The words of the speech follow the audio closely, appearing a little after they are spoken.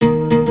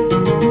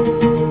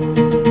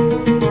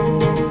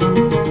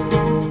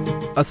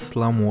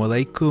Assalamu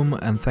alaikum,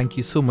 and thank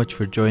you so much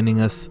for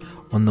joining us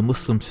on the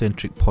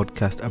MuslimCentric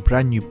podcast, a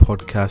brand new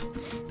podcast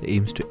that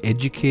aims to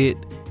educate,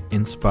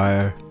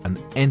 inspire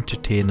and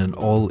entertain on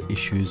all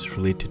issues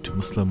related to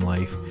Muslim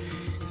life.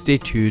 Stay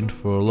tuned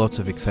for lots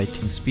of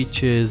exciting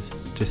speeches,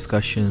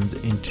 discussions,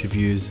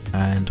 interviews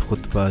and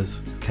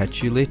khutbahs.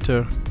 Catch you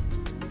later.